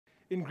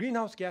In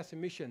greenhouse gas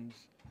emissions,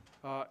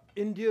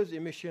 India's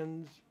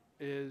emissions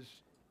is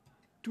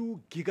 2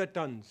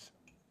 gigatons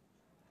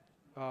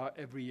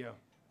every year.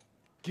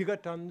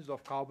 Gigatons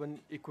of carbon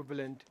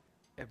equivalent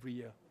every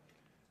year.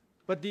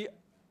 But the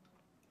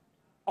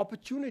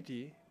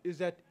opportunity is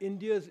that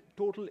India's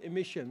total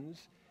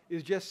emissions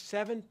is just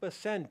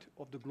 7%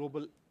 of the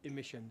global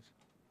emissions.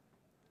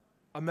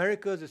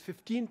 America's is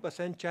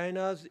 15%,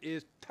 China's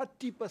is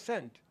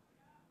 30%.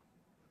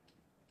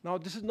 Now,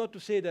 this is not to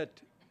say that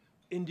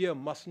India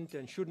mustn't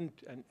and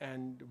shouldn't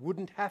and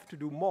wouldn't have to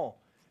do more.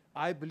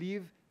 I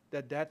believe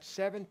that that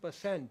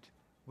 7%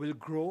 will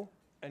grow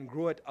and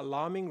grow at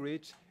alarming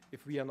rates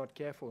if we are not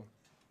careful.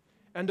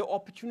 And the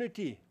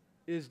opportunity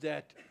is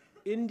that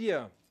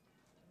India,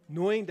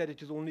 knowing that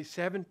it is only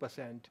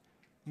 7%,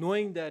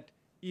 knowing that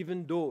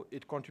even though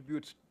it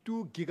contributes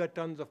 2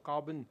 gigatons of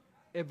carbon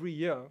every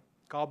year,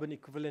 carbon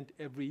equivalent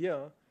every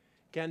year,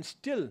 can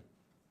still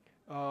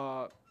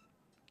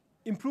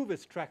improve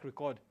its track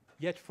record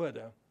yet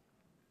further.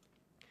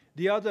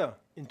 The other,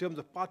 in terms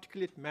of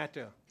particulate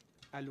matter,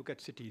 I look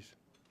at cities.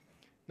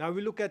 Now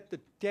we look at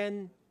the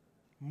 10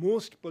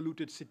 most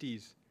polluted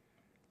cities.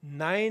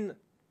 9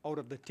 out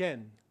of the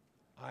 10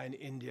 are in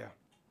India.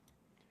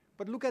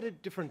 But look at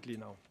it differently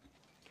now.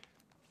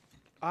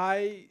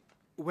 I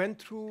went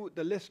through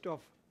the list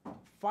of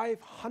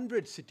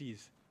 500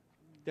 cities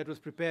that was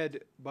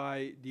prepared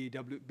by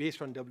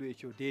based on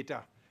WHO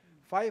data.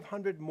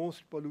 500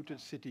 most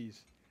polluted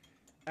cities.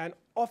 And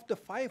of the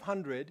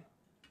 500,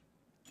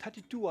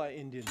 32 are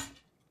Indian.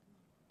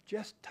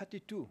 Just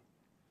 32.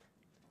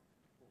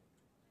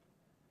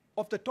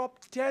 Of the top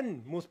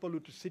 10 most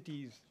polluted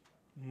cities,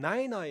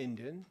 9 are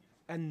Indian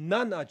and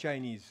none are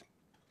Chinese.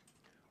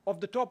 Of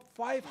the top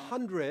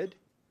 500,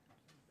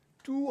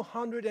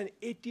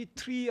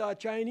 283 are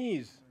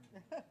Chinese.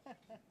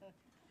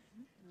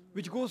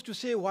 Which goes to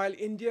say, while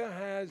India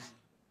has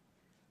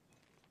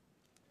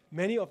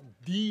many of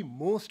the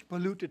most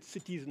polluted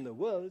cities in the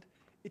world,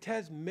 it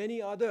has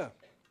many other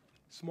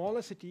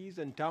smaller cities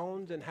and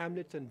towns and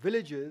hamlets and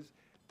villages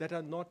that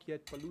are not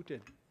yet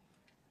polluted.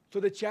 So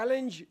the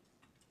challenge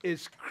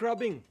is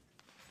scrubbing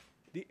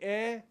the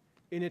air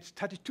in its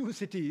 32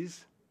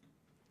 cities.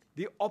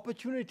 The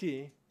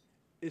opportunity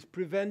is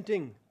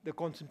preventing the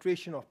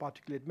concentration of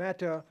particulate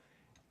matter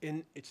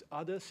in its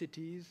other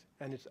cities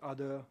and its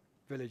other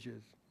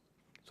villages.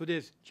 So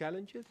there's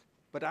challenges,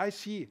 but I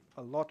see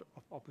a lot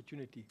of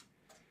opportunity.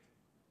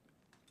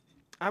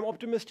 I'm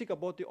optimistic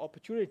about the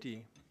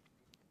opportunity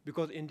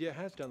because India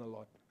has done a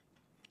lot.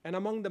 And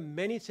among the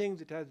many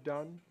things it has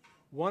done,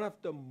 one of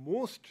the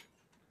most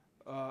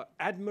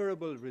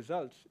admirable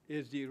results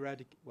is the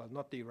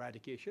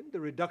the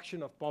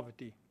reduction of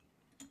poverty.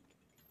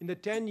 In the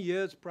 10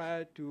 years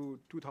prior to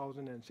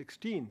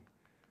 2016,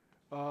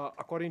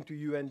 according to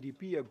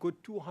UNDP, a good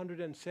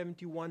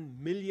 271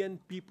 million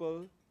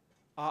people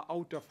are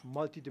out of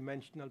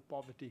multidimensional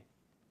poverty.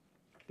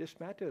 This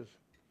matters.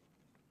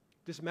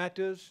 This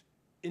matters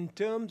in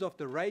terms of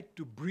the right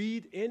to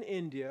breathe in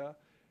India,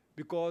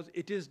 because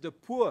it is the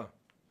poor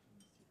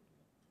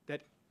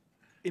that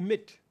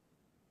emit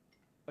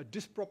a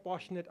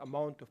disproportionate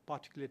amount of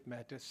particulate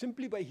matter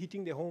simply by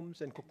heating their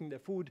homes and cooking their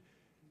food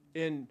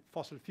in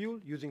fossil fuel,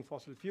 using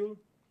fossil fuel,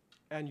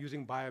 and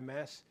using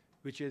biomass,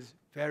 which is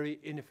very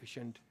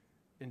inefficient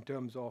in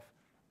terms of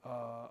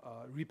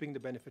reaping the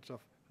benefits of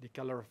the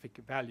calorific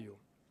value.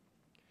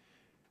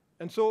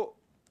 And so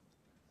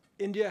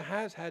India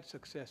has had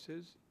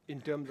successes in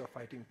terms of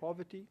fighting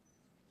poverty.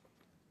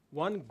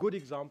 One good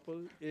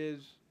example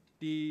is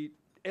the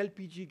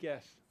LPG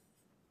gas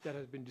that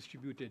has been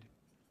distributed.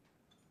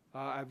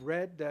 I've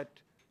read that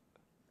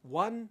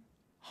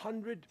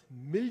 100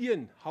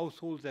 million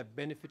households have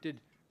benefited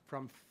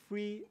from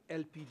free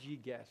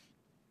LPG gas.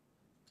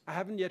 I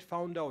haven't yet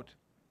found out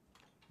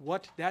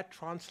what that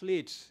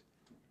translates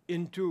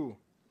into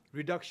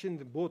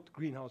reductions in both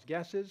greenhouse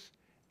gases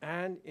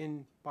and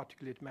in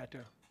particulate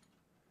matter.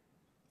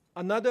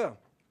 Another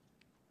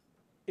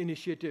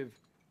initiative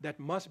that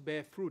must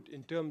bear fruit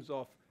in terms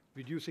of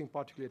reducing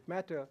particulate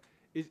matter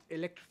is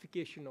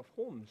electrification of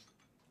homes.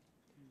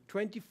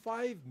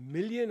 25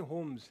 million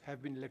homes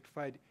have been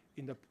electrified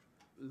in the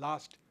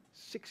last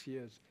 6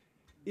 years.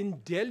 In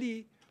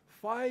Delhi,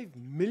 5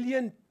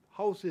 million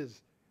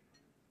households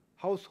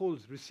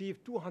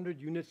receive 200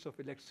 units of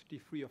electricity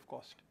free of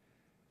cost.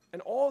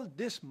 And all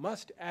this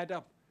must add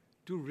up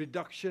to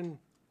reduction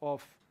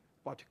of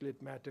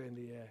particulate matter in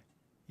the air.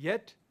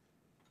 Yet,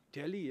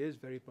 Delhi is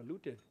very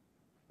polluted.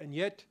 And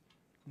yet,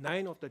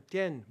 9 of the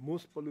 10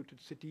 most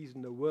polluted cities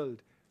in the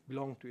world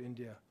belong to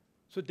India.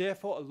 So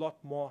therefore, a lot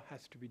more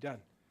has to be done.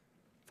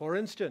 For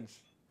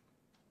instance,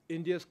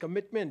 India's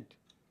commitment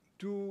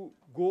to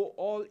go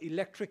all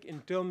electric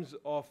in terms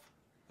of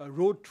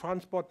road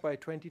transport by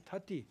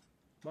 2030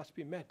 must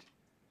be met.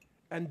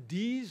 And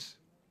these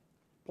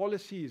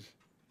policies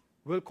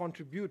will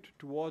contribute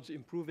towards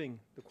improving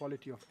the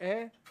quality of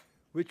air,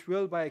 which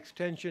will, by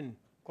extension,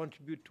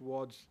 contribute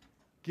towards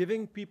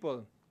giving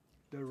people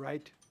the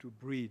right to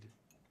breathe.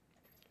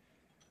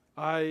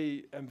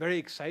 I am very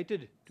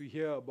excited to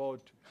hear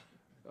about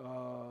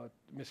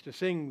Mr.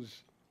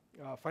 Singh's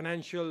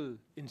financial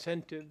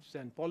incentives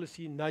and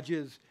policy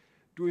nudges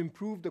to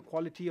improve the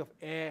quality of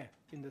air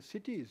in the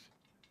cities,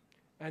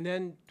 and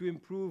then to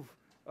improve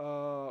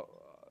the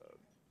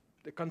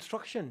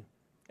construction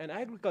and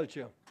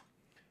agriculture,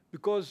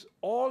 because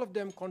all of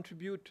them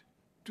contribute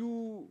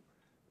to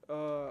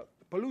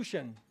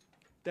pollution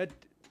that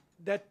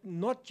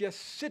not just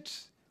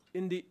sits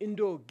in the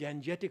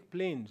Indo-Gangetic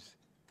plains.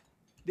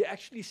 They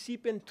actually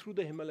seep in through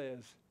the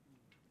Himalayas.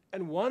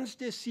 And once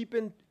they seep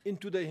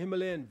into the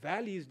Himalayan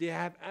valleys, they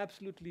have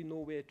absolutely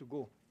nowhere to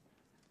go.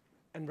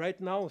 And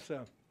right now,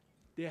 sir,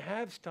 they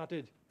have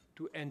started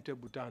to enter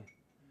Bhutan.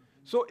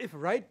 So if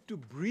right to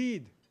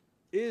breathe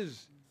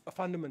is a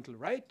fundamental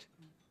right,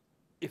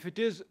 if it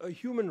is a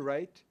human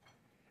right,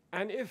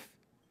 and if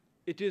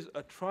it is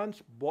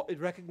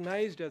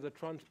recognized as a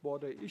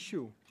trans-border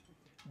issue,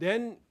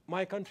 then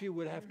my country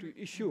will have to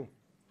issue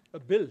a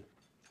bill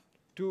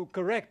to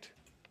correct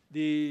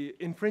the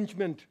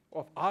infringement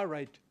of our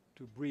right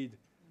to breathe.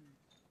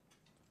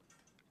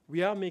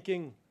 We are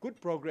making good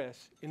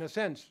progress in a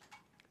sense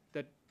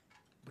that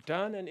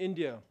Bhutan and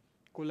India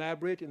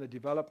collaborate in the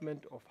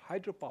development of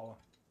hydropower.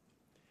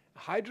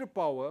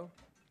 Hydropower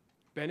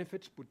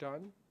benefits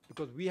Bhutan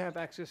because we have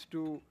access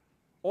to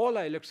all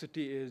our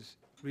electricity is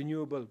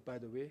renewable, by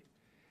the way,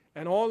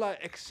 and all our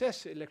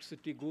excess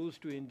electricity goes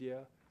to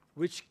India,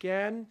 which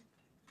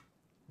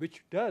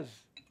does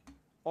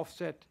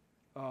offset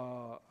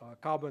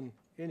carbon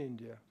in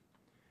India.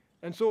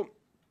 And so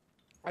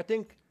I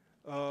think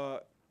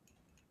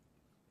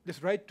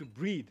this right to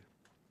breathe,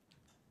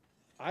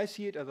 I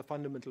see it as a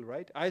fundamental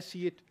right. I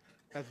see it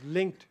as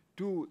linked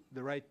to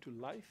the right to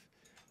life,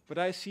 but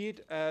I see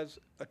it as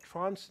a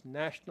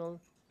transnational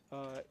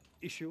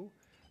issue,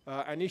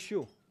 an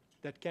issue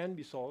that can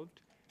be solved,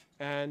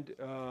 and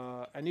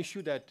an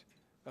issue that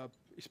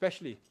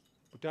especially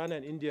Bhutan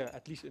and India,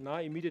 at least in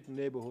our immediate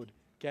neighborhood,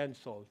 can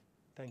solve.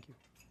 Thank you.